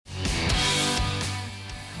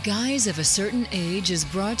Guys of a Certain Age is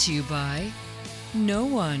brought to you by no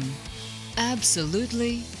one.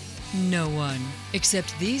 Absolutely no one.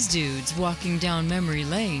 Except these dudes walking down memory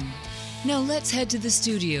lane. Now let's head to the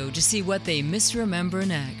studio to see what they misremember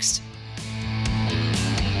next.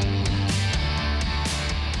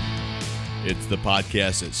 It's the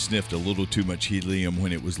podcast that sniffed a little too much helium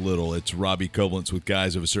when it was little. It's Robbie Koblenz with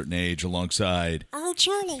Guys of a Certain Age alongside... Oh,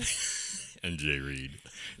 Charlie. And Jay Reed.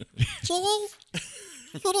 Jay?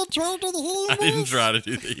 You didn't try to do the helium I didn't voice? try to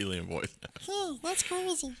do the helium voice. Hey, that's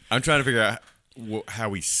crazy. I'm trying to figure out how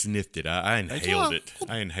we sniffed it. I inhaled Yeah. it.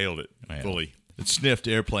 I inhaled it fully. It sniffed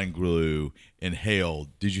airplane glue, inhaled.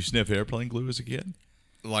 Did you sniff airplane glue as a kid?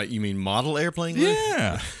 Like, you mean model airplane glue?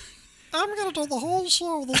 Yeah. I'm going to do the whole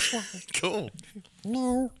show this way. Cool.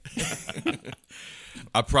 No.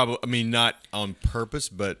 I mean, not on purpose,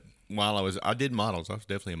 but while I did models. I was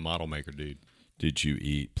definitely a model maker, dude. Did you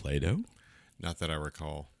eat Play-Doh? Not that I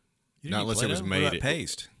recall. You Not didn't unless eat it was Play-Doh? made What about at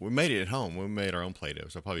paste. We made it at home. We made our own Play-Doh,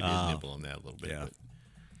 so I probably did nibble on that a little bit. Yeah. But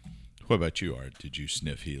What about you, Art? Did you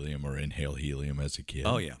sniff helium or inhale helium as a kid?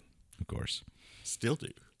 Oh, yeah. Of course. still do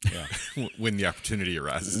Yeah. when the opportunity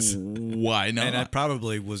arises. Why not? And I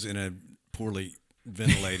probably was in a poorly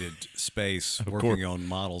ventilated space working on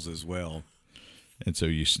models as well. And so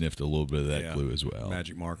you sniffed a little bit of that Yeah. glue as well.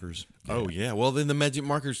 Magic markers. Oh yeah. Well, then the magic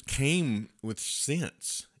markers came with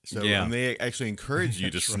scents. So Yeah. and they actually encourage you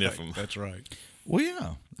to That's sniff right. them. That's right. Well,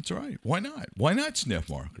 yeah, that's right. Why not? Why not sniff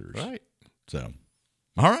markers? Right. So,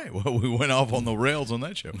 all right. Well, we went off on the rails on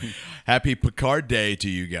that show. Happy Picard Day to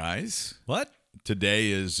you guys. What? Today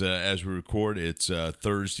is, as we record, it's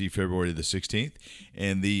Thursday, February the 16th,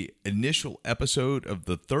 and the initial episode of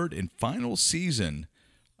the third and final season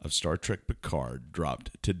of Star Trek Picard dropped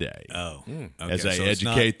today. Oh. Okay. As I So it's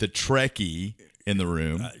not- educate the Trekkie in the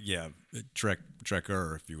room. yeah.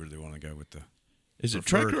 Trekker, if you really want to go with the. Is it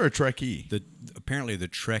preferred- Trekker or Trekkie? Apparently, the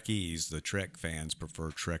Trekkies, the Trek fans, prefer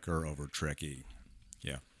Trekker over Trekkie.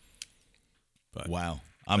 Yeah. But, Wow.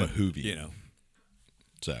 I'm a Whovian. You know,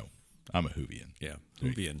 So, I'm a Whovian. yeah.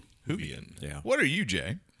 Whovian. Whovian. Yeah. What are you,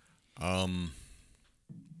 Jay? That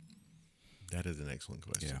is an excellent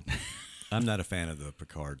question. Yeah. I'm not a fan of the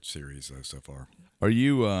Picard series, though, so far. Are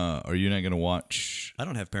you not going to watch? I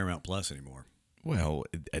don't have Paramount Plus anymore. Well,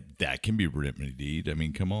 that can be remedied. I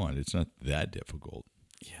mean, come on. It's not that difficult.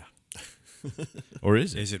 Yeah. Or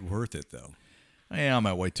is it? Is it worth it, though? Yeah, I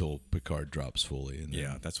might wait till Picard drops fully. And then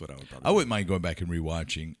Yeah, that's what I would probably I wouldn't mind going back and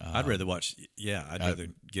rewatching. I'd rather watch. Yeah, I'd rather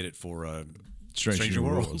get it for Stranger Stranger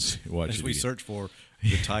Worlds. Worlds. Watch As it we again. search for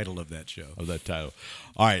the title of that show. Of that title.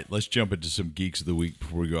 All right, let's jump into some Geeks of the Week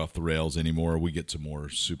before we go off the rails anymore. We get some more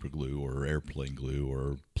super glue or airplane glue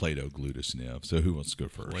or Play-Doh glue to sniff. So who wants to go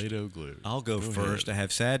first? Play-Doh glue. I'll go first. ahead. I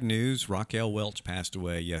have sad news. Raquel Welch passed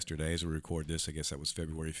away yesterday as we record this. I guess that was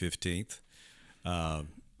February 15th.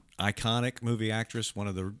 Iconic movie actress, one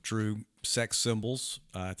of the true sex symbols,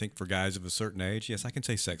 I think, for guys of a certain age. Yes, I can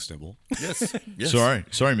say sex symbol. Yes. Yes. Sorry,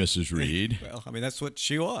 Mrs. Reed. Well, I mean, that's what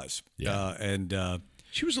she was. Yeah.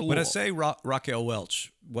 She was a when I little. say Raquel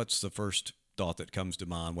Welch, what's the first thought that comes to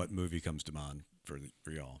mind? What movie comes to mind for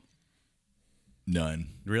y'all? None.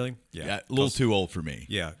 Really? Yeah, a little too old for me.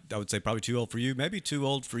 Yeah, I would say probably too old for you. Maybe too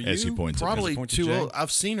old for you. As he points out. Probably Point to too Jay. old.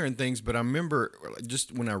 I've seen her in things, but I remember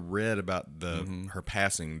just when I read about the Mm-hmm. her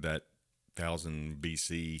passing that 1000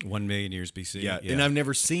 BC. 1 million years BC. Yeah, and I've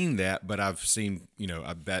never seen that, but I've seen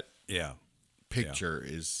that yeah. picture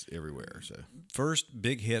is everywhere. So First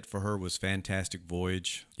big hit for her was Fantastic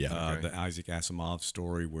Voyage. Yeah. The Isaac Asimov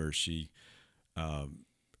story where she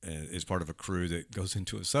is part of a crew that goes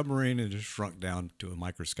into a submarine and is shrunk down to a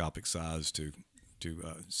microscopic size to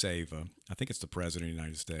save. I think it's the president of the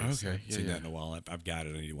United States. Okay, I've seen yeah. that in a while. I've got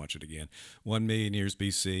it. I need to watch it again. 1 million years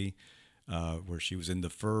BC, where she was in the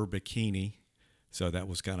fur bikini. So that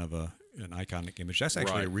was kind of an iconic image. That's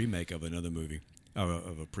actually a Right. remake of another movie.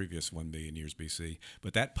 Of a previous 1 million years BC.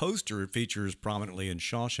 But that poster features prominently in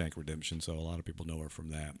Shawshank Redemption, so a lot of people know her from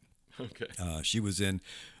that. okay. She was in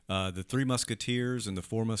The Three Musketeers and The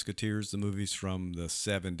Four Musketeers, the movies from the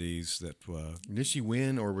 70s that... Did she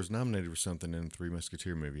win or was nominated for something in the Three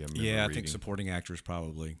Musketeer movie? I remember yeah, I reading. think supporting actress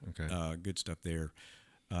probably. Okay. Good stuff there.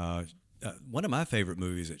 One of my favorite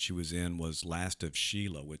movies that she was in was Last of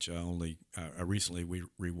Sheila, which I recently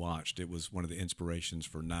rewatched. It was one of the inspirations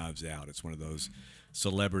for Knives Out. It's one of those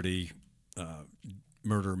celebrity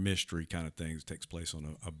murder mystery kind of things. It takes place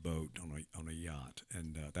on a boat on a yacht,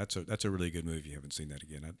 and that's a really good movie. If you haven't seen that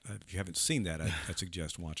again, if you haven't seen that, I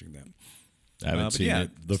suggest watching that. I haven't but seen yeah,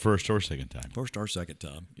 it the first or second time. First or second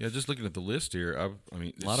time. Yeah, just looking at the list here, I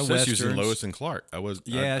mean, A lot of it says she was in westerns. Lois and Clark. I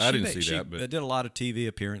Yeah, didn't she see that, but did a lot of TV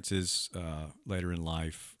appearances later in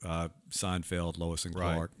life. Seinfeld, Lois and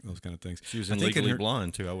Right. Clark, those kind of things. she was I in think Legally her-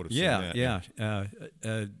 Blonde too. I would have seen Yeah, that.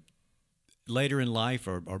 yeah. Later in life,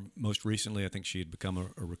 or most recently, I think she had become a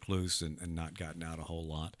recluse and not gotten out a whole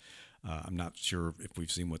lot. I'm not sure if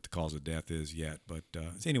we've seen what the cause of death is yet, but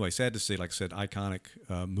anyway, sad to see. Like I said, iconic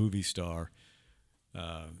movie star.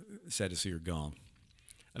 Sad to see her gone.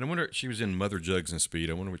 And I wonder, she was in Mother Jugs and Speed.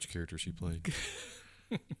 I wonder which character she played.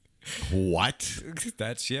 What?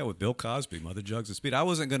 That's with Bill Cosby, Mother Jugs and Speed. I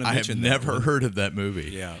wasn't going to I have mention that. never heard of that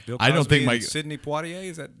movie. Yeah, Bill Cosby I don't think and Sidney Poitier.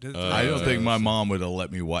 Is that? I don't think my mom would have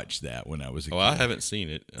let me watch that when I was a Oh, kid. I haven't seen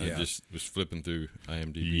it. I Yeah. just was flipping through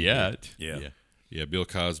IMDb. Yet. Yeah. Yeah, Bill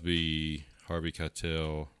Cosby, Harvey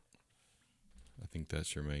Keitel. I think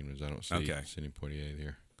that's your main ones. I don't see Okay. Sidney Poitier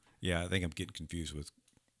here. Yeah, I think I'm getting confused with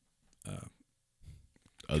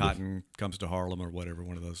Other- Cotton Comes to Harlem or whatever.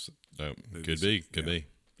 One of those. Oh, Movies. could be. Yeah.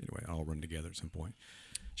 Anyway, all run together at some point.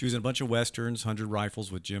 She was in a bunch of westerns, 100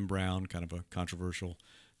 Rifles with Jim Brown, kind of a controversial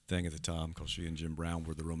thing at the time because she and Jim Brown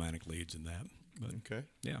were the romantic leads in that. But Okay.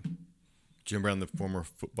 yeah, Jim Brown, the former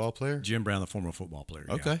football player. Jim Brown, the former football player.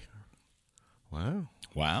 yeah. Okay. Wow.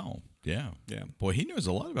 Wow. Yeah. Yeah. Boy, he knows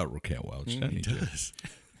a lot about Raquel Welch, doesn't he? does.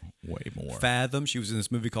 Way more. Fathom. She was in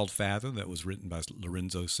this movie called Fathom that was written by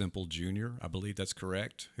Lorenzo Simple Jr. I believe that's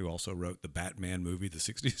correct. Who also wrote the Batman movie, the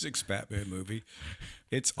 '66 Batman movie.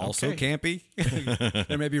 It's also campy.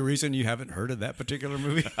 There may be a reason you haven't heard of that particular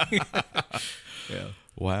movie. Yeah.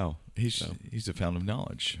 Wow. He's a fountain of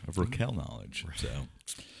knowledge, of Raquel knowledge. So,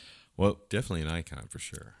 well, Definitely an icon for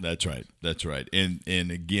sure. that's right. That's right. And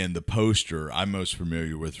again, the poster I'm most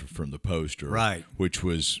familiar with from the poster, Right. Which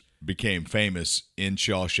became famous in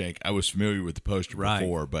Shawshank. I was familiar with the poster Right.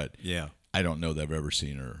 before, but Yeah. I don't know that I've ever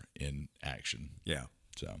seen her in action. Yeah.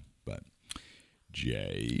 So, but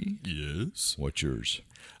Jay, Yes. what's yours?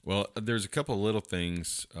 Well, there's a couple of little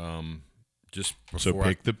things. Just So before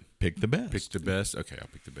pick the best. pick the best. Okay, I'll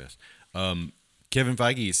pick the best. Kevin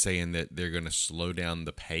Feige is saying that they're going to slow down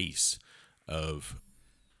the pace of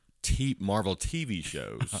Marvel TV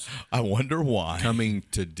shows I wonder why. coming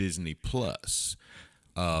to Disney Plus.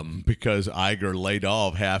 Because Iger laid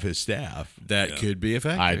off half his staff. That could be a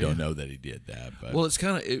factor. I don't know that he did that, but Well, it's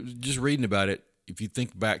kind of just reading about it. If you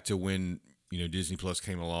think back to when Disney Plus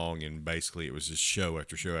came along, and basically it was just show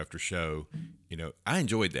after show after show. I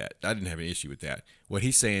enjoyed that. I didn't have an issue with that. What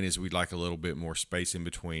he's saying is we'd like a little bit more space in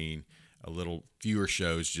between, a little fewer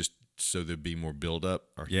shows, just so there'd be more build up.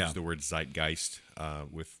 Or use the word zeitgeist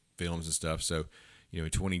with films and stuff. So, in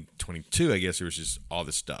 2022, I guess there was just all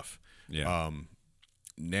this stuff. Yeah.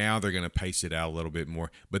 Now they're going to pace it out a little bit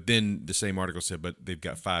more. But then the same article said, but they've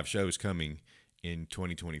got 5 shows coming in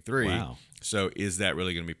 2023. Wow. So is that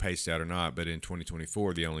really going to be paced out or not? But in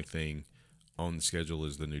 2024, the only thing on the schedule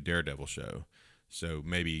is the new Daredevil show. So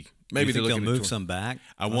maybe You they're think looking they'll at move some back.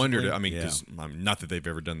 I wondered. possibly? I mean, Yeah. because not that they've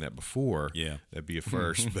ever done that before. Yeah. That'd be a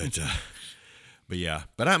first. But yeah.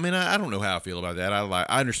 But I mean, I don't know how I feel about that.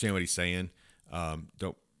 I understand what he's saying.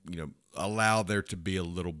 Don't allow there to be a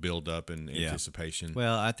little build up and anticipation.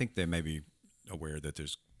 Well, I think they may be aware that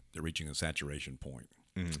they're reaching a saturation point.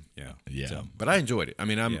 Yeah. yeah. So, But I enjoyed it. I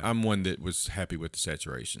mean, Yeah. I'm one that was happy with the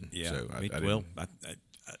saturation. yeah. So I Well,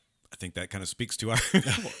 I think that kind of speaks to our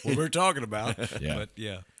what we're talking about. Yeah. But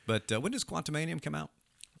yeah. But when does Quantumanium come out?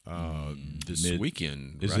 this Mid-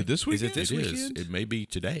 weekend. Is right? it this weekend? it this It is. weekend? It may be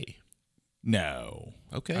today. No.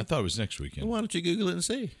 Okay. I thought it was next weekend. Well, why don't you Google it and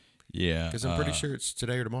see? Yeah. Because I'm pretty sure it's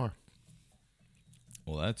today or tomorrow.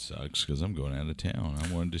 Well, that sucks because I'm going out of town.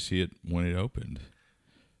 I wanted to see it when it opened.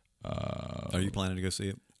 Are you planning to go see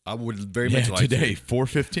it? I would very Yeah, much like today, to.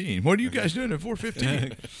 4:15. What are you guys doing at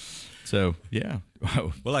 4:15? So, yeah.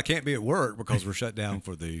 Well, I can't be at work because we're shut down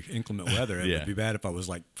for the inclement weather. It Yeah. would be bad if I was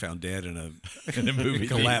found dead in a In a movie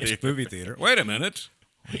collapsed theater. movie theater. Wait a minute.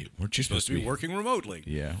 Wait, weren't you Supposed to be working remotely.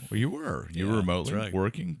 Yeah. Well, you were. You were Yeah, remotely that's right.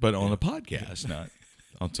 working, but on a podcast, not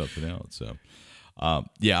on something else. So,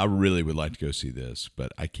 yeah, I really would like to go see this,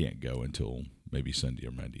 but I can't go until maybe Sunday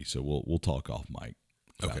or Monday. So we'll talk off mic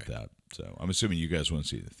about Okay. that. So I'm assuming you guys want to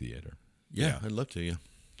see the theater. Yeah, I'd love to. Yeah.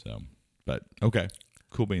 So, but okay,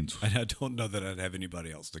 cool beans. And I don't know that I'd have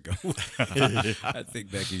anybody else to go. I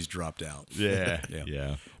think Becky's dropped out. Yeah, Yeah.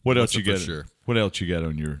 yeah. What else you for got? sure. What else you got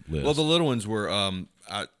on your list? Well, the little ones were.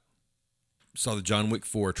 I saw the John Wick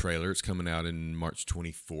 4 trailer. It's coming out in March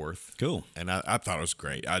 24th. Cool. And I thought it was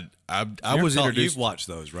great. I You've was introduced. You've watched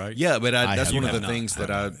those, right? Yeah, but that's have one of not. the things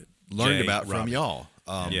that I haven't. learned Jay, about from Robbie. y'all.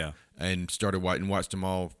 Yeah. And started watching, watched them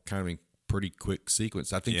all kind of in pretty quick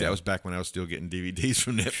sequence. I think Yeah. that was back when I was still getting DVDs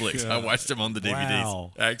from Netflix. I watched them on the DVDs,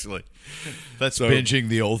 Wow. actually. That's binging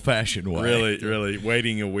the old-fashioned way. Really,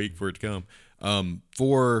 waiting a week for it to come.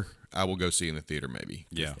 4, I will go see in the theater maybe.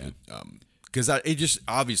 Yeah. Because it just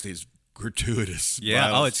obviously is gratuitous.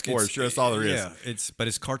 Yeah. violence It's for sure. That's all there is. Yeah. But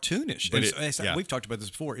it's cartoonish. But It's we've talked about this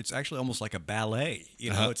before. It's actually almost like a ballet.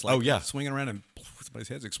 You know, it's like Oh, yeah. swinging around and somebody's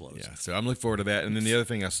head explodes. Yeah, so I'm looking forward to that. And then the other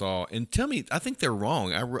thing I saw, and tell me, I think they're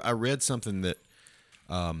wrong. I read something that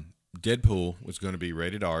Deadpool was going to be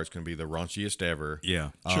rated R. It's going to be the raunchiest ever. Yeah,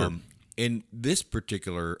 sure. And this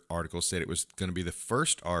particular article said it was going to be the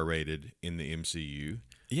first R-rated in the MCU.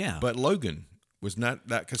 Yeah. But Logan was not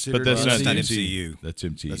that considered. But that's It's not not MCU. MCU. That's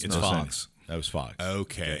MCU. That's It's not Fox. That was Fox.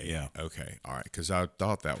 Okay. Yeah. Okay. All right. Because I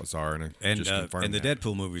thought that was R, and I And just confirmed the that.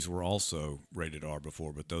 Deadpool movies were also rated R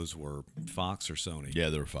before, but those were Fox or Sony. Yeah,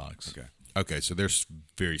 they were Fox. Okay. Okay, so they're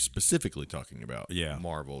very specifically talking about Yeah.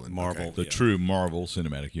 Marvel and Marvel. okay. The true Marvel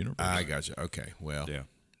Cinematic Universe. I gotcha. Okay, well, Yeah.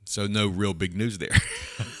 So no real big news there.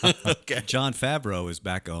 Okay. John Favreau is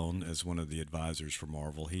back on as one of the advisors for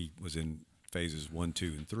Marvel. He was in phases 1,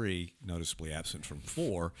 2, and 3, noticeably absent from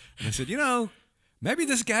 4. And I said, maybe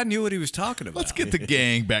this guy knew what he was talking about. Let's get the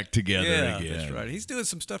gang back together yeah, again. that's right. He's doing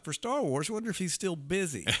some stuff for Star Wars. I wonder if he's still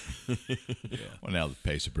busy. Well, now the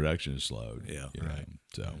pace of production is slowed. Yeah, you know, right.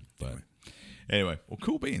 So, but anyway, well,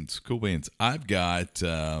 cool beans. I've got,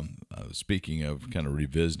 speaking of kind of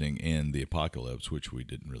revisiting and the apocalypse, which we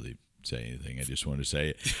didn't really say anything. I just wanted to say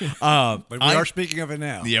it. But we are speaking of it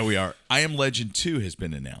now. Yeah, we are. I Am Legend 2 has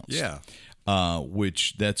been announced. Yeah.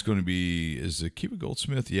 Which that's going to be, is Akiva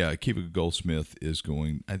Goldsmith? Yeah, Akiva Goldsmith is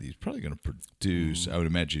going, I think he's probably going to produce. I would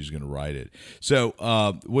imagine he's going to write it. So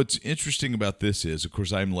what's interesting about this is, of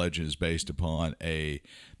course, I Am Legend is based upon a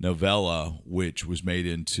novella which was made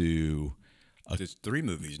into It's 3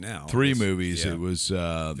 movies now. 3 movies. Yeah. It was,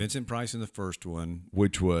 Vincent Price in the first one.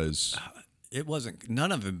 which was, It wasn't.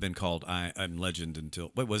 None of them been called I Am Legend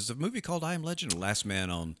until. Wait, was the movie called I Am Legend or Last Man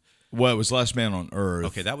on? well, it was Last Man on Earth.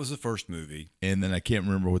 Okay, that was the first movie. And then I can't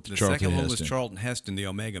remember what the The Charlton second one was Heston. Charlton Heston, the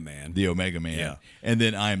Omega Man. The Omega Man. Yeah. And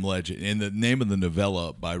then I Am Legend. And the name of the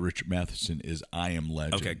novella by Richard Matheson is I Am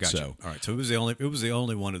Legend. Okay, gotcha. So, All right, so it was the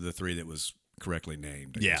only one of the 3 that was correctly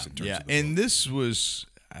named. I guess, in terms of the And book. this was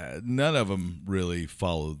none of them really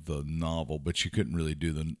followed the novel, but you couldn't really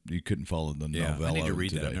you couldn't follow the Yeah, I novella. need to read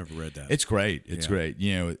today. that. I've never read that. It's great. It's Yeah. great.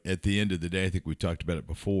 You know, at the end of the day, I think we talked about it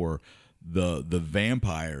before. The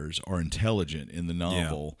vampires are intelligent in the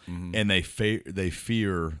novel, and they fear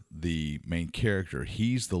the main character.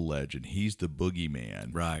 He's the legend. He's the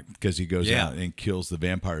boogeyman, Right. Because he goes Yeah. out and kills the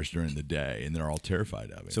vampires during the day, and they're all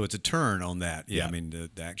terrified of him. So it's a turn on that. Yeah, Yeah. I mean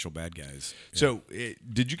the actual bad guys. So,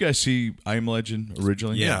 did you guys see I Am Legend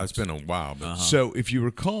originally? Yeah, it's been a while, but So, if you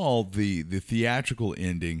recall the theatrical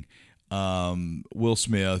ending, Will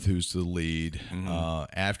Smith, who's the lead,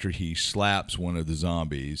 after he slaps one of the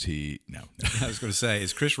zombies, I was going to say,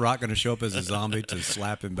 is Chris Rock going to show up as a zombie to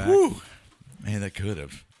slap him back? Man, that could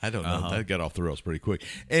have. I don't know. That got off the rails pretty quick.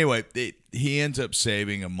 Anyway, he ends up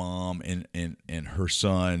saving a mom and her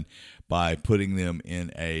son by putting them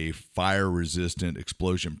in a fire-resistant,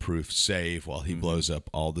 explosion-proof safe while he blows up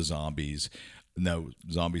all the zombies. No,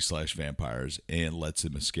 zombie/vampires, and lets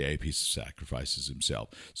them escape. He sacrifices himself.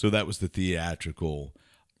 So that was the theatrical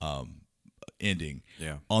ending.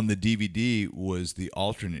 Yeah. On the DVD was the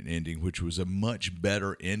alternate ending, which was a much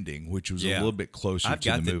better ending, which was a little bit closer I've to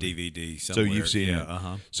got the the movie. DVD So somewhere. you've seen yeah, it.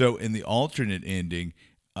 Uh-huh. So in the alternate ending,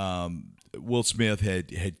 Will Smith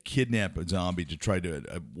had kidnapped a zombie to try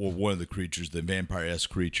to, one of the creatures, the vampire-esque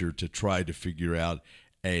creature, to try to figure out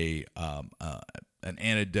an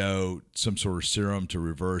antidote, some sort of serum to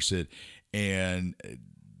reverse it, and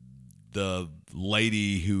the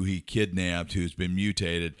lady who he kidnapped, who's been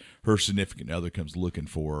mutated, her significant other comes looking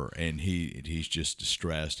for her, and he's just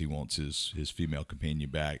distressed. He wants his female companion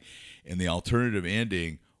back. In the alternative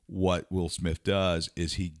ending, what Will Smith does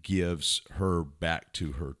is he gives her back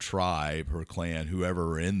to her tribe, her clan,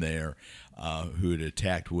 whoever are in there, who had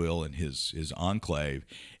attacked Will and his enclave,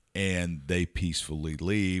 and they peacefully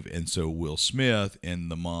leave. And so Will Smith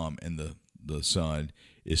and the mom and the son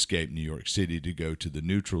escape New York City to go to the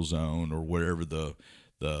neutral zone or wherever the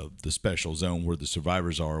special zone where the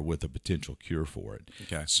survivors are, with a potential cure for it.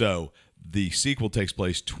 Okay. So the sequel takes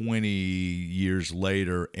place 20 years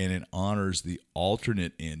later, and it honors the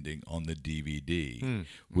alternate ending on the DVD,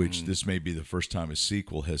 which this may be the first time a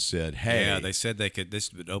sequel has said, hey. Yeah, they said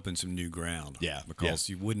this would open some new ground. Yeah, Because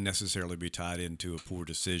you wouldn't necessarily be tied into a poor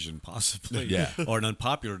decision, possibly. Yeah. Or an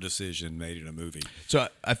unpopular decision made in a movie. So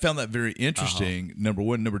I found that very interesting, number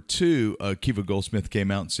one. Number two, Kiva Goldsmith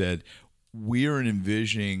came out and said, we are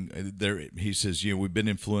envisioning there. He says, we've been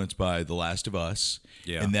influenced by The Last of Us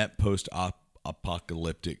and that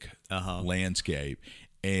post-apocalyptic landscape,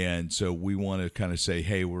 and so we want to kind of say,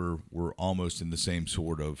 hey, we're almost in the same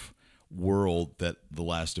sort of world that The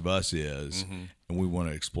Last of Us is, and we want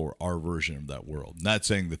to explore our version of that world. Not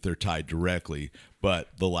saying that they're tied directly, but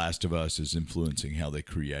The Last of Us is influencing how they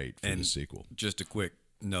create for the sequel. Just a quick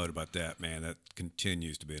note about that, man. That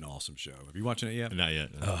continues to be an awesome show. Have you watching it yet? Not yet.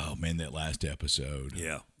 Oh man, that last episode.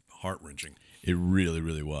 Yeah, heart-wrenching. It really,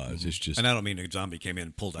 really was. It's just, and I don't mean a zombie came in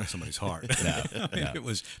and pulled out somebody's heart. It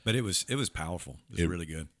was powerful. It was really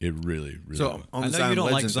good. It really, really. So was. on I the know you Silent don't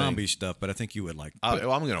like Legend zombie stuff, but I think you would like. I'm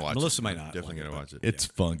going to watch it. Melissa might not. Definitely like going to watch it. It's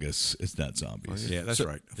fungus. It's not zombies. Yeah, that's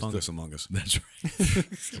right. Fungus Among Us. That's right.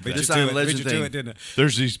 Beat The you Silent to it, Legend beat you to thing. it, didn't it?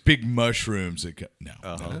 There's these big mushrooms that.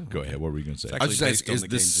 Go ahead. What were we going to say? It's I was just based asking, on is the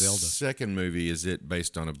the game Zelda. second movie, is it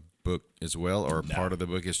based on a book as well, or part of the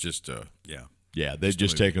book is just Yeah. Yeah, they've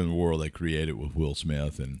just taken the world they created with Will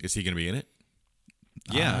Smith, and is he going to be in it?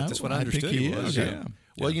 Yeah, that's what I understood. think he it was. is. Yeah.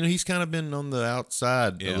 Well, he's kind of been on the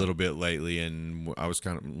outside Yeah. a little bit lately, and I was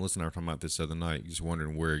kind of listening. I was talking about this the other night, just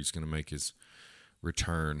wondering where he's going to make his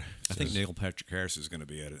return. I think Neil Patrick Harris is going to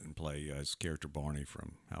be at it and play his character Barney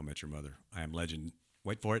from How I Met Your Mother. I Am Legend.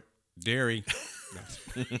 Wait for it. Derry.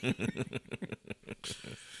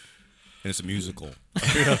 And it's a musical.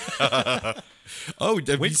 Oh,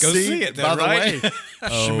 have We'd you go seen, see it then, by the right? way,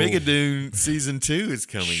 Schmigadoon season 2 is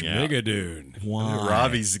coming out. Schmigadoon. why?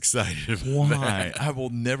 Robbie's excited about Why? I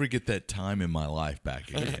will never get that time in my life back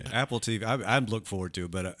again. Apple TV. I look forward to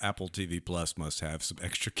it, but Apple TV Plus must have some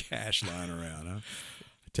extra cash lying around, huh?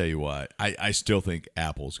 Tell you what, I still think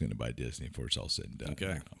Apple's going to buy Disney before it's all said and done.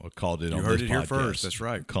 Okay. I called it on heard this it here podcast. first. That's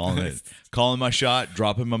right. Calling my shot,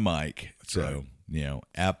 dropping my mic. So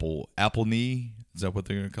Apple knee, is that what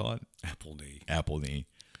they're going to call it? Apple knee. Apple knee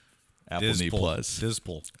plus.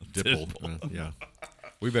 Dispel. Dipple. Yeah.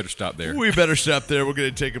 We better stop there. We better stop there. We're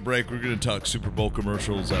going to take a break. We're going to talk Super Bowl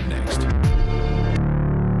commercials up next.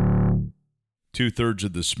 2/3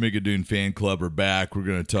 of the Schmigadoon fan club are back. We're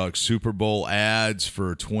going to talk Super Bowl ads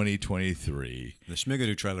for 2023. The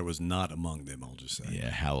Schmigadoon trailer was not among them, I'll just say. Yeah,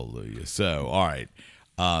 hallelujah. So, all right.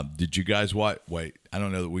 Did you guys watch? Wait, I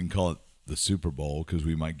don't know that we can call it the Super Bowl because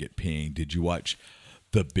we might get pinged. Did you watch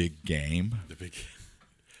The Big Game? The big.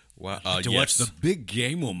 Wow. To watch the big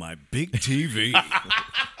game on my big TV.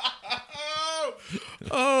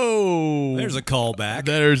 Oh, There's a callback.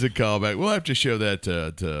 There's a callback. We'll have to show that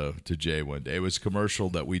to Jay one day. It was a commercial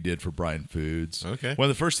that we did for Brian Foods. Okay. One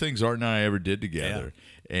of the first things Art and I ever did together.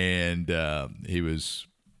 And he was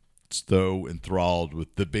so enthralled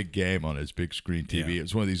with The Big Game on his big screen TV. Yeah. It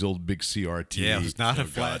was one of these old big CRT. Yeah, it was not a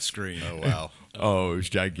flat screen. Oh, wow. Oh, it was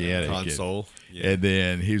gigantic. Console. And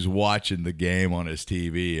then he's watching the game on his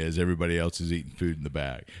TV as everybody else is eating food in the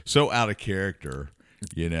back. So out of character,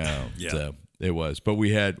 Yeah. So it was. But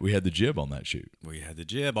we had the jib on that shoot. We had the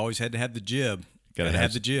jib. Always had to have the jib. Gotta Gotta have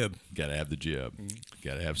have the jib. Got to have the jib. Mm-hmm.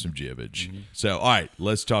 Got to have some jibbage. So, all right,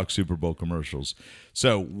 let's talk Super Bowl commercials.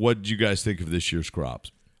 So, what did you guys think of this year's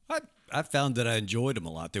crops? I found that I enjoyed them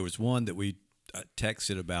a lot. There was one that we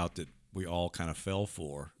texted about that we all kind of fell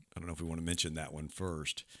for. I don't know if we want to mention that one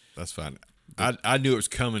first. That's fine. I knew it was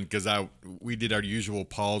coming because we did our usual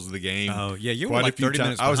pause of the game. Oh, yeah. You were quite like a few 30 times.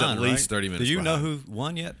 minutes I was behind, at least right? 30 minutes Did you know behind. who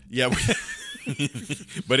won yet? Yeah.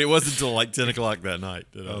 But it wasn't until like 10 o'clock that night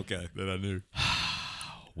that I knew.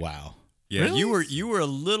 Wow. Yeah, Really? you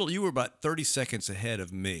were about 30 seconds ahead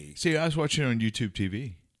of me. See, I was watching it on YouTube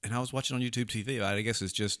TV. And I was watching on YouTube TV. I guess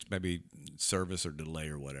it's just maybe service or delay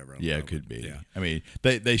or whatever. I don't Yeah, know, it could but be. Yeah. I mean,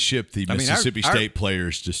 they shipped the I mean, Mississippi our- State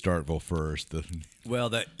players to Starkville first. Well,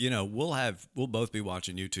 we'll both be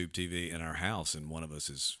watching YouTube TV in our house, and one of us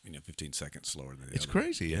is 15 seconds slower than the It's other.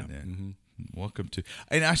 crazy, isn't it? Welcome to.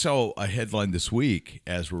 And I saw a headline this week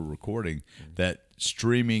as we're recording that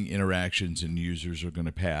streaming interactions and users are going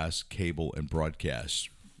to pass cable and broadcast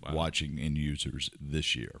watching and users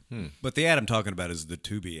this year. But the ad I'm talking about is the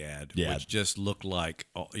Tubi ad, Yeah. which just looked like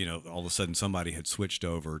all of a sudden somebody had switched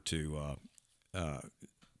over to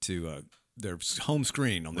their home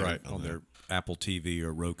screen on their Right, on their Apple TV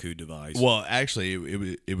or Roku device. Well, actually,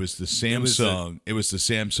 it was the Samsung. It was the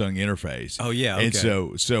Samsung interface. Oh, yeah, And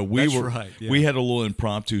okay. so we That's were right, yeah. we had a little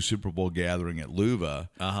impromptu Super Bowl gathering at Luva.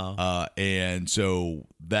 Uh-huh. And so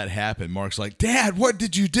that happened. Mark's like, "Dad, what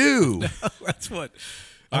did you do?" That's what.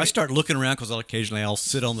 I start looking around because occasionally I'll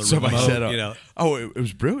sit on the Somebody remote. said, "Oh, it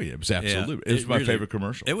was brilliant. It was Yeah, absolutely. It was my really- favorite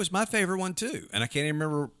commercial." It was my favorite one too, and I can't even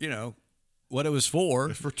remember what it was for.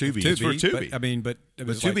 It's for Tubi. It's for Tubi. But, I mean, but it But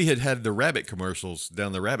was Tubi like, had the rabbit commercials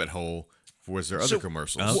down the rabbit hole was their other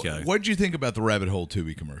commercials. Okay. What did you think about the Rabbit Hole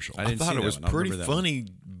Tubi commercial? I I didn't thought see it that was one. I pretty remember that one. funny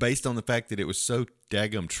based on the fact that it was so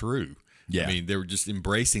daggum true. Yeah. I mean, they were just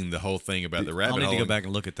embracing the whole thing about the rabbit I'll need hole. to go back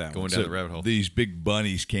and look at that Going one. down the rabbit hole. These big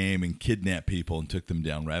bunnies came and kidnapped people and took them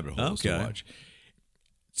down rabbit holes to Okay. watch.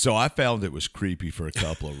 So I found it was creepy for a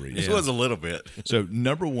couple of reasons. It was a little bit. So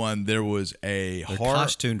number one, there was a They're horror.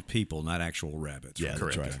 costumed people, not actual rabbits. Yeah, right?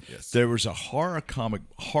 that's Correct. right. Yes. There was a horror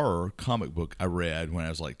comic book I read when I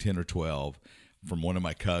was like 10 or 12 from one of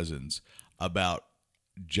my cousins about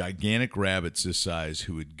gigantic rabbits this size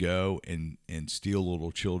who would go and steal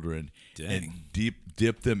little children and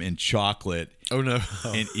dip them in chocolate Oh no.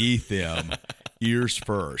 and eat them ears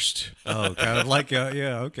first. Oh, kind of like,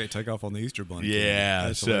 okay, take off on the Easter Bunny. Yeah,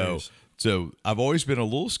 That's so hilarious. so I've always been a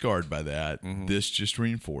little scarred by that. This just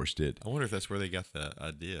reinforced it. I wonder if that's where they got the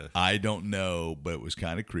idea. I don't know, but it was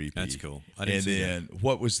kind of creepy. That's cool. I didn't And see then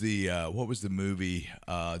what was the movie?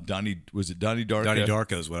 Donnie Darko? Donnie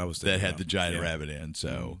Darko is what I was thinking. that had of. the giant Yeah. rabbit in.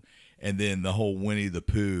 So, and then the whole Winnie the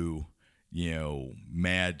Pooh,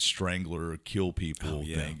 mad strangler, kill people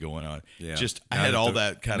yeah. thing going on. Yeah. Just I Now had that all the-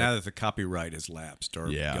 that kind now of that the copyright has lapsed or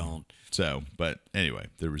yeah. gone. So, but anyway,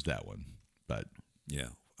 there was that one. But Yeah.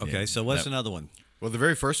 Okay, Yeah, so what's that- another one? Well, the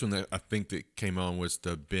very first one that I think that came on was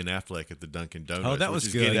the Ben Affleck at the Dunkin' Donuts. Oh, that which was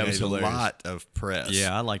is good. getting That was a hilarious. lot of press.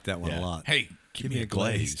 Yeah, I like that one yeah. a lot. Hey, give me a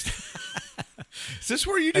glazed. Is this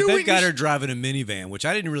where you And do? they've when got you her driving a minivan, which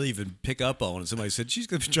I didn't really even pick up on. And somebody said she's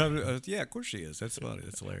going to be driving. Yeah, of course she is. That's funny.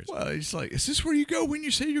 That's hilarious. Well, it's like, is this where you go when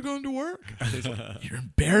you say you're going to work? It's like, you're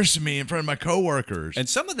embarrassing me in front of my coworkers. And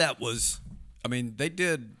some of that was, I mean,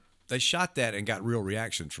 they shot that and got real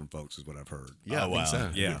reactions from folks, is what I've heard. Yeah, I think so.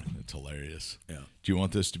 Yeah. It's hilarious. Yeah. Do you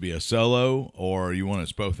want this to be a solo or you want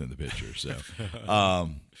us both in the picture? So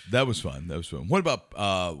that was fun. That was fun. What about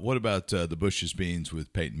the Bush's Beans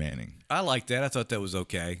with Peyton Manning? I like that. I thought that was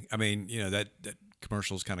okay. I mean, that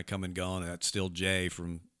commercial's kind of come and gone. That's still Jay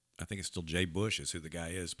from, I think it's still Jay Bush is who the guy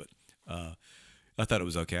is. But I thought it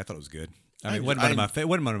was okay. I thought it was good. I mean, wasn't one of my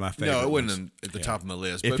favorites. No, it wasn't at the top of my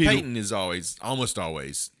list. If But he'd- Peyton is almost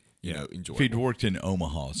always, enjoyable. If he'd worked in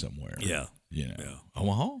Omaha somewhere. Yeah.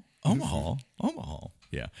 Omaha? Omaha.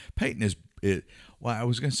 Yeah. Peyton is it. Well, I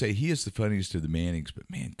was going to say he is the funniest of the Mannings, but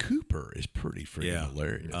man, Cooper is pretty freaking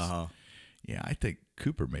hilarious. Uh-huh. Yeah, I think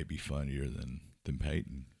Cooper may be funnier than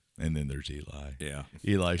Peyton. And then there's Eli. Yeah.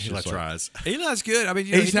 Eli's Eli just like, tries. Eli's good. I mean,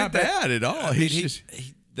 he's not bad at all.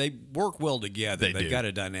 They work well together. They They've do. got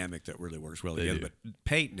a dynamic that really works well They together. do. But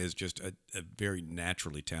Peyton is just a very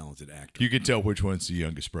naturally talented actor. You can tell which one's the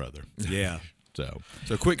youngest brother. Yeah. So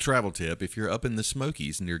So, quick travel tip: if you're up in the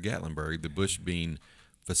Smokies near Gatlinburg, the Bush Bean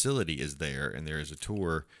facility is there, and there is a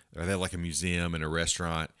tour. They have like a museum and a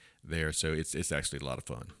restaurant there, so it's actually a lot of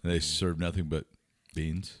fun. they serve nothing but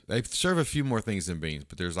beans. They serve a few more things than beans,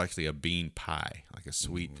 but there's actually a bean pie, like a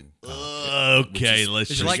sweet. Okay, let's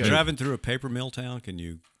Is just it like go. driving through a paper mill town? Can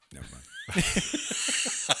you? Never mind.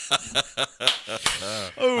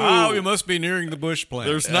 Oh, we must be nearing the Bush plant.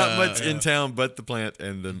 There's not much in town but the plant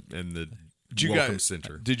and the Did you welcome guys,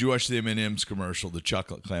 center. Did you watch the M&M's commercial, the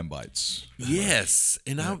chocolate clam bites? Yes,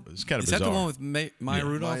 and I It's kind of Is bizarre. that the one with Maya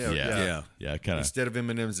Rudolph? Maya, Yeah, Yeah. kind of. instead of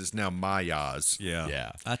M&Ms, it's now Maya's. Yeah.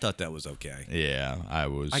 Yeah. I thought that was okay. Yeah, I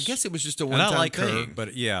was. I guess it was just a And one-time I like thing. her,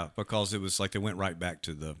 but yeah, because it was like they went right back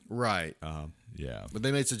to the. Right. Yeah. But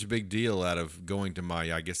they made such a big deal out of going to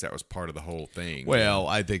Maya. I guess that was part of the whole thing. Well,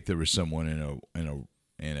 I think there was someone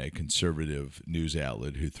in a conservative news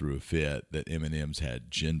outlet who threw a fit that M&M's had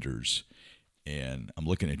genders. And I'm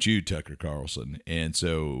looking at you, Tucker Carlson. And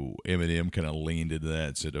so M&M kind of leaned into that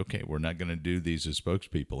and said, okay, we're not going to do these as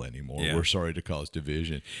spokespeople anymore. Yeah. We're sorry to cause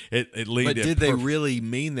division. It leaned but in did they perfect- really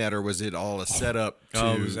mean that, or was it all a setup to?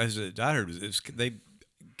 Oh, I heard they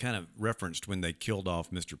kind of referenced when they killed off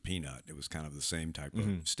Mr. Peanut. It was kind of the same type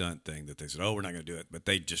of stunt thing that they said, "Oh, we're not going to do it," but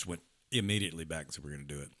they just went immediately back and said, "We're going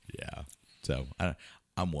to do it." Yeah. So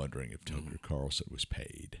I'm wondering if Tucker Carlson was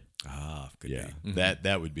paid. Ah, could Yeah.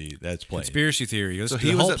 be. That's playing. Conspiracy theory. so the he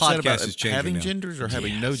was whole upset podcast about is changing having now. genders or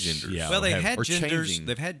having no genders. Yeah. Well, they have- had or genders. changing.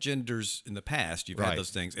 They've had genders in the past. You've Right. had those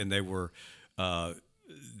things, and they were,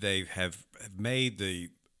 they have made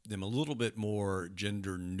them a little bit more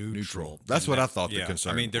gender neutral. That's than what that. I thought the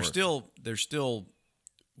concern I mean, they're were. still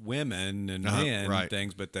women and Uh-huh, men right. and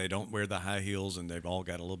things, but they don't wear the high heels, and they've all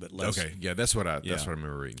got a little bit less. Okay, yeah, that's what I Yeah.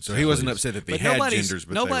 remember reading. So he wasn't upset that they But had nobody's, genders,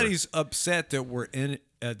 but nobody's upset that we're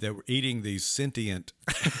eating these sentient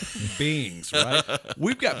beings, right?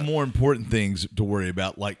 We've got more important things to worry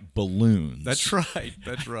about, like balloons. That's right.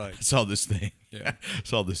 That's right. I saw this thing. Yeah.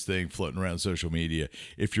 Saw this thing floating around social media.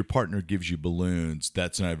 If your partner gives you balloons,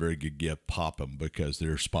 that's not a very good gift. Pop them because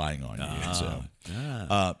they're spying on you. So,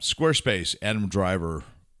 Squarespace, Adam Driver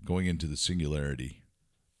going into the Singularity.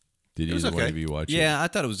 Did was either one okay. of you watch it? Yeah, I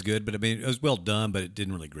thought it was good, but I mean, it was well done, but it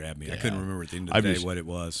didn't really grab me. I couldn't remember at the end of the day what it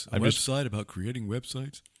was. A website about creating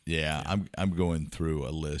websites? Yeah, I'm going through a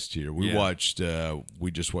list here. We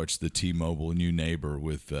just watched the T-Mobile New Neighbor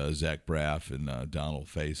with Zach Braff and Donald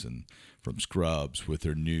Faison from Scrubs with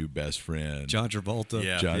their new best friend John Travolta.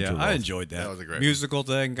 Yeah. John Travolta. I enjoyed that. That was a great musical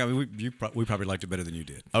thing. I mean, we probably liked it better than you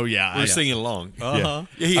did. Oh yeah, We're I singing along. Uh-huh.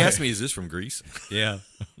 Yeah, he asked me, "Is this from Greece?" Yeah.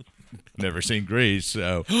 never seen Grease,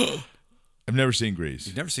 so I've never seen Grease.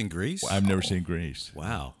 You've never seen Grease? I've never seen Grease.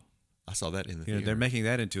 Wow. I saw that in the You theater. know, they're making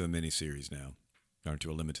that into a miniseries now, or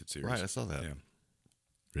into a limited series. Right, I saw that. Yeah.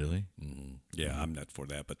 Really? Yeah, I'm not for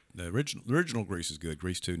that, but the original Grease is good.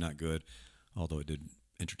 Grease 2 not good, although it did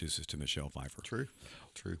introduce us to Michelle Pfeiffer.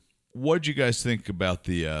 True. What did you guys think about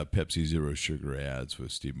the Pepsi Zero Sugar ads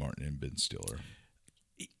with Steve Martin and Ben Stiller?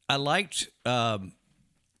 I liked.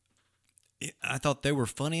 I thought they were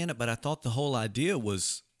funny in it, but I thought the whole idea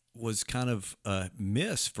was kind of a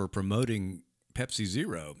miss for promoting Pepsi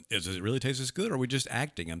Zero. Does it really taste as good, or are we just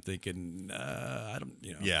acting? I'm thinking, I don't,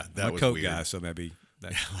 Yeah, that I'm a was Coke weird. guy, so maybe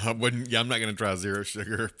that. I wouldn't. Yeah, I'm not going to try zero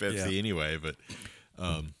sugar Pepsi Yeah. anyway. But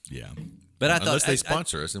Yeah. But I thought unless they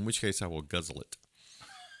sponsor us, in which case I will guzzle it.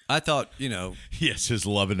 I thought Yes, his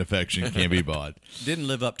love and affection can't be bought. didn't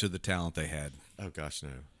live up to the talent they had. Oh gosh,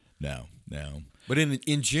 no. No. But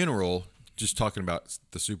in general, just talking about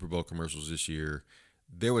the Super Bowl commercials this year,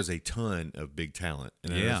 there was a ton of big talent,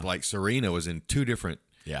 and it Yeah. was like Serena was in 2 different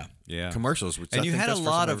Yeah. commercials, which And I you think had a that's the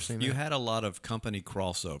first lot time I've of ever seen you that. had a lot of company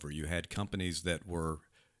crossover. You had companies that were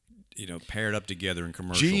paired up together in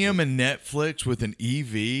commercials. GM and Netflix with an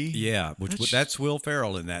EV. Yeah, that's Will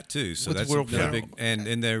Ferrell in that too. So With that's Will another Ferrell. big,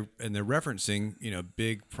 and they're referencing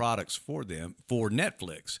big products for them for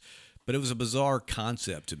Netflix. But it was a bizarre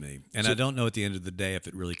concept to me, and I don't know at the end of the day if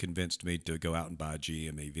it really convinced me to go out and buy a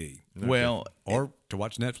GM EV Well, or to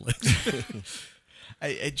watch Netflix.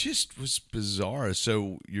 it just was bizarre.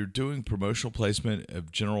 So you're doing promotional placement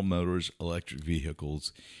of General Motors electric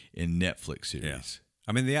vehicles in Netflix series.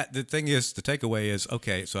 I mean, the thing is, the takeaway is,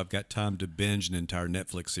 okay, so I've got time to binge an entire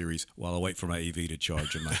Netflix series while I wait for my EV to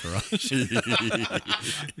charge in my garage.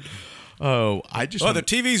 Oh, I just Oh, wanna- the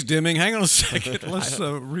TV's dimming. Hang on a second. Let's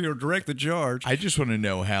redirect the charge. I just want to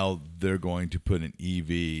know how they're going to put an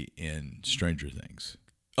EV in Stranger Things.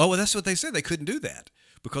 Oh, well, that's what they said. They couldn't do that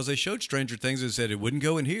because they showed Stranger Things and said it wouldn't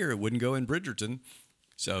go in here. It wouldn't go in Bridgerton.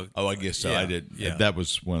 So, Oh, I guess so. Yeah, I did. yeah. That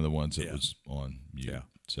was one of the ones that Yeah. was on you. Yeah.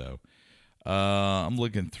 So I'm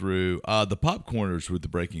looking through the popcorners with the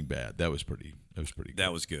Breaking Bad. That was pretty good.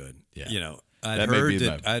 that was good. Yeah. I'd That may heard be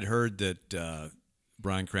that. my- I'd heard that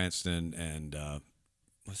Bryan Cranston and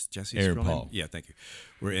what's Jesse's Aaron real name? Paul. Yeah, thank you.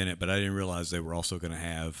 Were in it, but I didn't realize they were also going to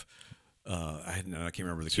have. I can't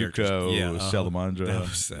remember the characters. Tuco,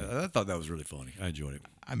 Salamandra. I thought that was really funny. I enjoyed it.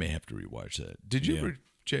 I may have to rewatch that. Did you Yeah. ever,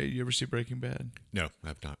 Jay? You ever see Breaking Bad? No, I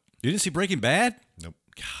have not. You didn't see Breaking Bad? Nope.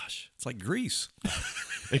 Gosh, it's like Grease.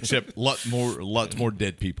 Except lots more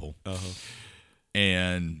dead people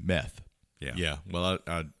and meth. Yeah. Well,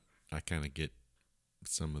 I kind of get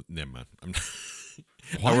some of. Never mind.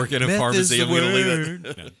 I work in a pharmacy. I'm going to leave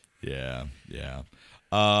it. Yeah.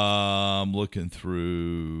 I'm looking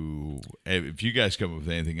through. If you guys come up with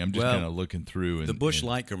anything, I'm just Well, kind of looking through. And, The Bush and-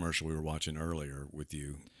 Light commercial we were watching earlier with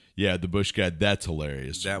you. Yeah, the Bush guy. That's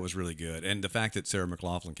hilarious. That was really good. And the fact that Sarah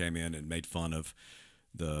McLachlan came in and made fun of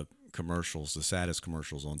the commercials, the saddest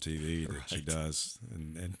commercials on TV that she does.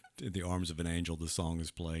 And In the Arms of an Angel, the song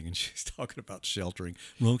is playing, and she's talking about sheltering.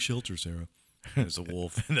 Wrong shelter, Sarah. There's a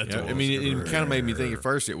wolf. Yeah, I mean, it kind of made me think at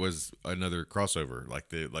first it was another crossover, like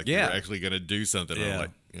they were actually going to do something. And I'm Yeah.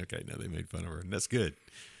 like, okay, now they made fun of her, and that's good.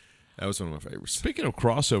 That was one of my favorites. Speaking of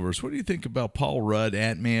crossovers, what do you think about Paul Rudd,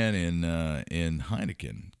 Ant-Man, and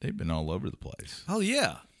Heineken? They've been all over the place. Oh,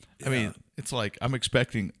 yeah. I mean, it's like I'm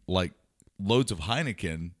expecting like loads of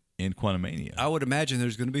Heineken in Quantumania. I would imagine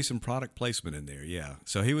there's going to be some product placement in there. Yeah.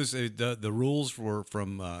 So he was the rules were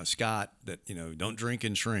from Scott that don't drink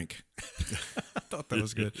and shrink. I thought that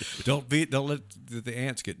was good. Don't let the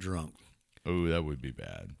ants get drunk. Oh, that would be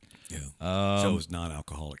bad. Yeah. So it was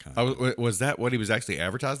non-alcoholic kind. Was that what he was actually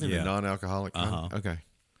advertising? Yeah. The non-alcoholic? Uh-huh. Okay.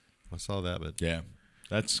 I saw that, but Yeah,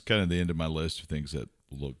 that's kind of the end of my list of things that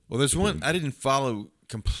look. well, there's one I didn't follow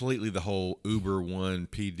completely the whole Uber One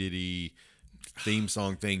P Diddy theme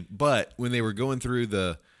song thing, but when they were going through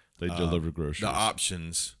the deliver groceries. the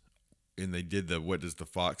options, and they did the what does the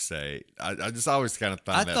fox say? I just always kind of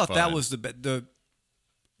found I that thought fun. that was the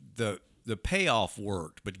the payoff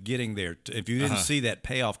worked, but getting there, if you didn't see that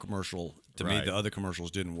payoff commercial, to me, Right. the other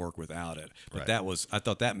commercials didn't work without it. But Right. I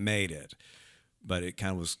thought that made it. But it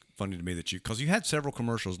kind of was funny to me that because you had several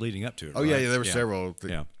commercials leading up to it. Oh yeah, right? yeah, there were several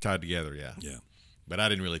Yeah. tied together. Yeah, Yeah. but I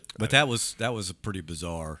didn't really. But that was a pretty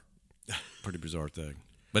bizarre thing.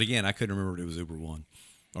 But again, I couldn't remember if it was Uber One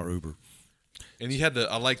or Uber. And you had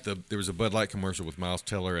there was a Bud Light commercial with Miles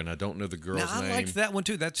Teller, and I don't know the girl's Now, I name. liked that one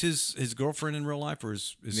too. That's his girlfriend in real life, or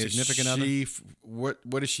his significant other.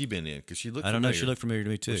 What has she been in? Because she looked. I don't know. familiar. She looked familiar to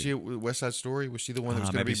me too. Was she at West Side Story? Was she the one that was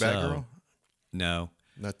going to maybe be so. Batgirl? No,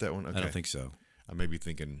 Not that one. Okay. I don't think so. I may be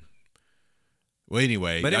thinking. Well,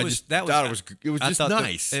 anyway, But I it was just that was thought it was I just thought that-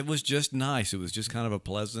 nice. it was just nice. It was just kind of a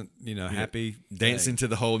pleasant, happy dancing thing. to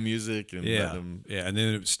the whole music and Yeah, let them, yeah, and then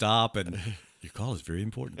it would stop, and your call is very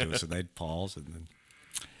important to us, and they'd pause, and then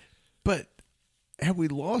But have we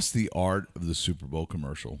lost the art of the Super Bowl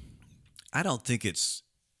commercial? I don't think it's.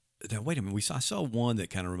 Now, wait a minute. I saw one that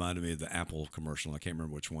kind of reminded me of the Apple commercial. I can't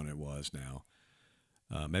remember which one it was now.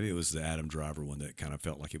 Maybe it was the Adam Driver one that kind of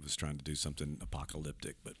felt like it was trying to do something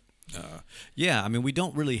apocalyptic. But yeah, I mean, we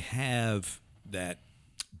don't really have that.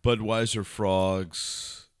 Budweiser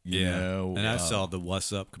frogs, you know. and I saw the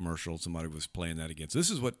 "What's Up" commercial. Somebody was playing that again. So this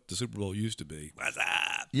is what the Super Bowl used to be. What's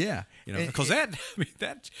up? Yeah. Because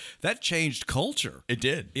that changed culture. It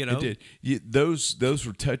did. You know? It did. Those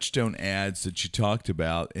were touchstone ads that you talked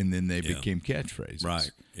about, and then they became catchphrases. Right.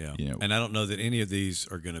 Yeah. You know, And I don't know that any of these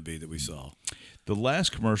are going to be that we saw. the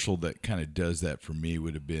last commercial that kind of does that for me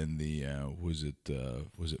would have been the was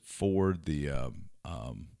it Ford, the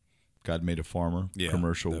God Made a Farmer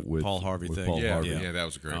commercial the with Paul Harvey with thing. Paul yeah, Harvey, yeah, that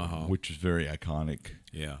was a great. one. which is very iconic.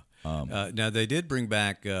 Yeah. Now they did bring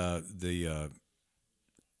back the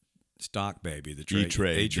stock baby, the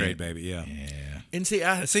E-Trade. E-Trade baby. Yeah. And see,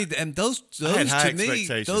 I And those had high to me,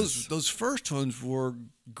 expectations. those first ones were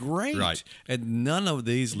great, Right. And none of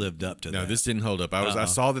these lived up to no, that. this didn't hold up. I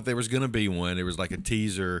saw that there was going to be one. There was like a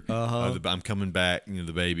teaser of the I'm coming back, the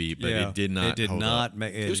baby, but Yeah. it did not. It did hold not up.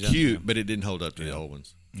 make- It was it- cute, yeah. but it didn't hold up to the old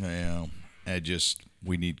ones. Yeah,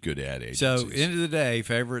 we need good ad agencies. So end of the day,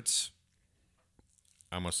 favorites.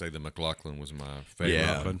 I must say the McLaughlin was my favorite.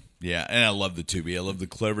 yeah, one. yeah, and I love the Tubi. I love the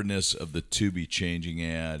cleverness of the Tubi changing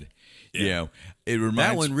ad. Yeah, it reminds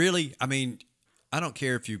That one really. I mean, I don't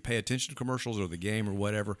care if you pay attention to commercials or the game or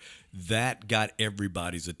whatever. That got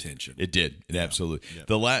everybody's attention. It did. It absolutely.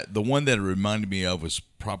 The one that it reminded me of was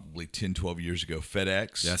probably 10, 12 years ago,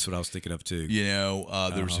 FedEx. That's what I was thinking of too. You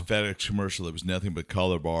know, there was a FedEx commercial that was nothing but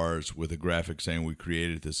color bars with a graphic saying we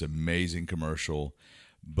created this amazing commercial,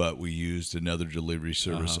 but we used another delivery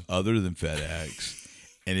service other than FedEx,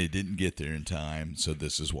 and it didn't get there in time, so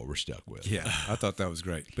this is what we're stuck with. Yeah, I thought that was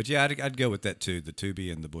great. But yeah, I'd go with that too, the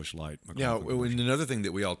Tubi and the Busch Light. Yeah, and another thing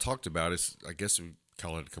that we all talked about is, I guess we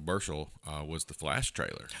call it a commercial, was the Flash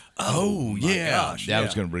trailer. Oh, yeah. gosh, I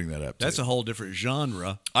was yeah. going to bring that up. That's too. a whole different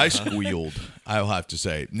genre. I squealed, I'll have to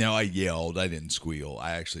say. No, I yelled. I didn't squeal.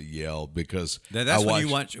 I actually yelled because That's I when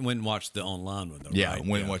watched, you went and watched the online one, though. Yeah, right?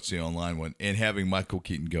 went and watched the online one, and having Michael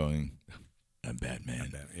Keaton going, I'm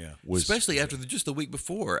Batman. Yeah. Was, Especially after just the week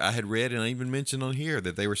before, I had read and I even mentioned on here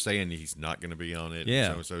that they were saying he's not going to be on it.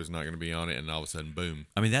 Yeah. So is not going to be on it, and all of a sudden, boom.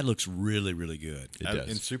 I mean, that looks really, really good. It does.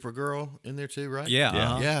 And Supergirl in there too, right? Yeah, Yeah.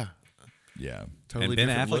 uh-huh. Yeah. Yeah. Totally And Ben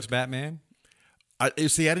different Affleck's look. Batman. I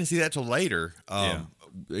didn't see that till later. Yeah.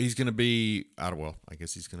 He's going to be out of. Well, I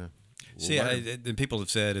guess he's going to. See, and people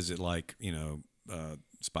have said, is it like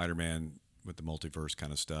Spider-Man with the multiverse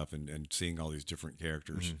kind of stuff, and seeing all these different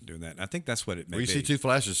characters doing that? And I think that's what it may Well, you be. see two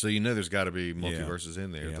flashes, so you know there's got to be multiverses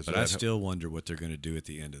in there. Yeah, So but I that- still wonder what they're going to do at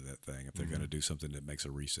the end of that thing. If they're going to do something that makes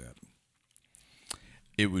a reset.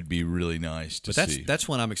 It would be really nice to But see. that's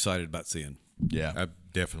one I'm excited about seeing. Yeah.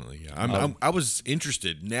 definitely. Yeah. I was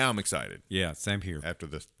interested. Now I'm excited Yeah, same here. after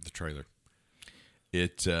the trailer.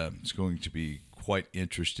 It's going to be quite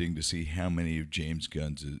interesting to see how many of James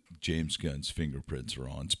Gunn's fingerprints are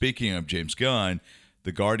on. Speaking of James Gunn,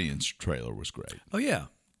 the Guardians trailer was great. Oh yeah,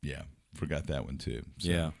 Yeah, forgot that one too. So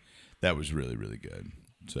Yeah. that was really, really good.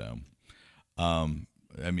 So, I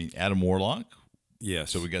mean, Adam Warlock.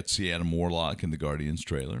 yes. So we got to see Adam Warlock in the Guardians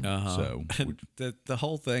trailer. Uh-huh. So And the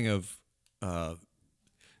whole thing of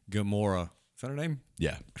Gamora, is that her name?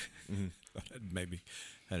 yeah, Maybe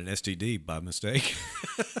had an STD by mistake.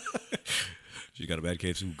 She got a bad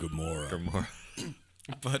case of Gamora.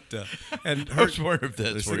 But and I her was wondering if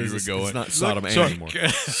that's where you were going. It's not Sodom sorry, anymore.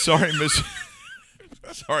 sorry,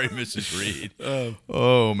 sorry, Mrs. Reed.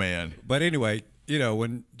 Oh man, But anyway,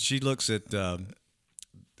 when she looks at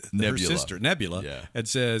Nebula. her sister Nebula, Yeah. and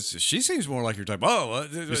says she seems more like your type. Oh,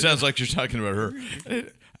 It sounds like you're talking about her.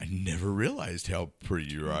 I never realized how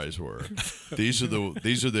pretty your eyes were. These are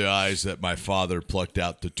the eyes that my father plucked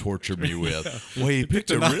out to torture me with. Well, he picked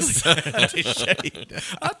a really nice shade.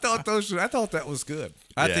 I thought that was good.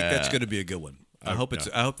 I think that's Yeah. going to be a good one. I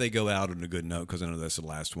hope they go out on a good note because I know that's the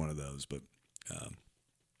last one of those. But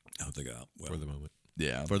I hope they go out well for the moment.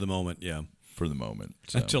 Yeah, For the moment, yeah. for the moment.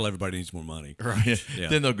 So. Until everybody needs more money. Right. Yeah.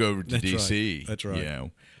 Then they'll go over to That's right. DC. That's right. You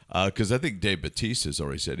know, because I think Dave Bautista's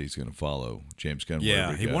already said he's going to follow James Gunn. Yeah,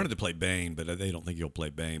 wherever he goes. wanted to play Bane, but they don't think he'll play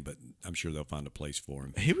Bane. But I'm sure they'll find a place for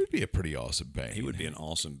him. He would be a pretty awesome Bane. He would be an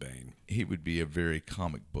awesome Bane. He would be a very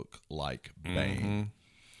comic book like Bane.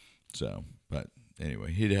 So, but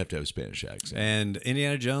anyway, he'd have to have a Spanish accent. And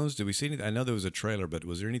Indiana Jones, did we see anything? I know there was a trailer, but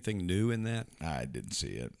was there anything new in that? I didn't see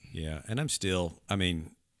it. Yeah, and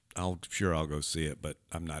I'll go see it, but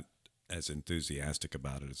I'm not as enthusiastic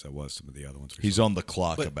about it as I was some of the other ones. He's on the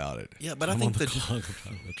clock about it. Yeah, but I think that's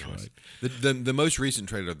right. The most recent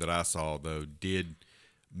trailer that I saw though did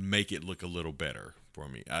make it look a little better for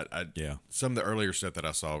me. Yeah. Some of the earlier stuff that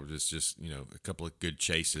I saw was just a couple of good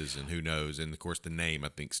chases and who knows, and of course the name I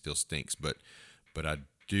think still stinks, but I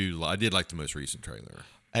did like the most recent trailer.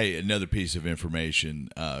 Hey, another piece of information.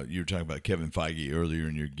 You were talking about Kevin Feige earlier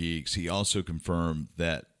in your Geeks. He also confirmed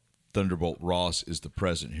that Thunderbolt Ross is the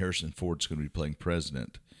president. Harrison Ford's going to be playing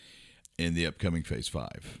president in the upcoming Phase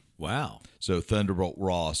 5. Wow. So Thunderbolt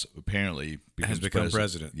Ross apparently Has become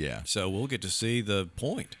president. Yeah. So we'll get to see the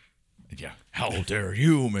point. Yeah. How dare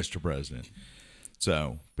you, Mr. President?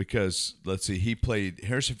 So, because, let's see,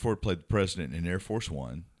 Harrison Ford played the president in Air Force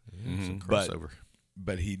One. Crossover.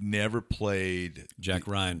 But he never played Jack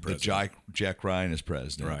Ryan president. Jack Ryan as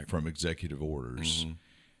president Right. from executive orders.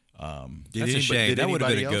 That's a shame. That would have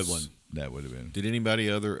been a good one. That would have been. Did any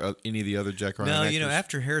of the other Jack Ryan No, actors?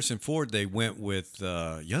 after Harrison Ford, they went with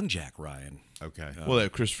young Jack Ryan. Okay. Well,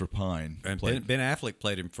 that Christopher Pine And played. Ben Affleck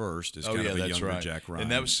played him first as kind of a that's younger right. Jack Ryan.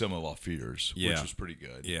 And that was Some of Our Fears, which Yeah. was pretty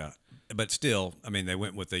good. Yeah. But still, they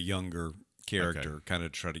went with a younger character, kind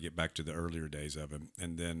of to try to get back to the earlier days of him.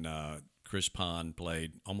 And then Chris Pine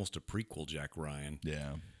played almost a prequel Jack Ryan.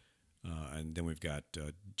 Yeah. And then we've got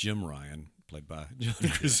Jim Ryan, played by John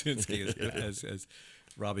Krasinski, as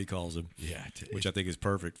Robbie calls him. Yeah. Which I think is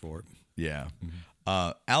perfect for it. Yeah.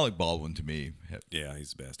 Alec Baldwin, to me, Yeah,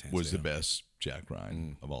 he's the best. Hands was the down. best Jack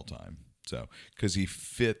Ryan of all time. So, because he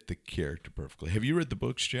fit the character perfectly. Have you read the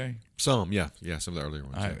books, Jay? Some, yeah, some of the earlier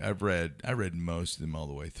ones. I read most of them all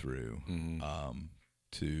the way through.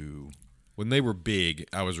 When they were big,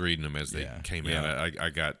 I was reading them as they Yeah. came Yeah. out. I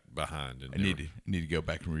got behind. And I need to go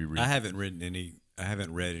back and reread. I haven't read any. You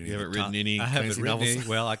haven't written Tom- any I haven't Clancy written novels? any.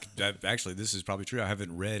 Well, actually, this is probably true. I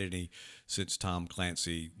haven't read any since Tom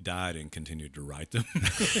Clancy died and continued to write them.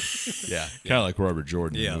 Yeah, kind of like Robert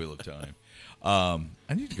Jordan in Yeah. The Wheel of Time.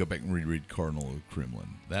 I need to go back and reread Cardinal of the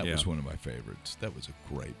Kremlin. That Yeah. was one of my favorites. That was a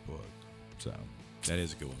great book. So, That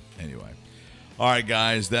is a good one. anyway. All right,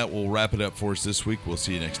 guys, that will wrap it up for us this week. We'll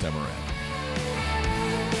see you next time around.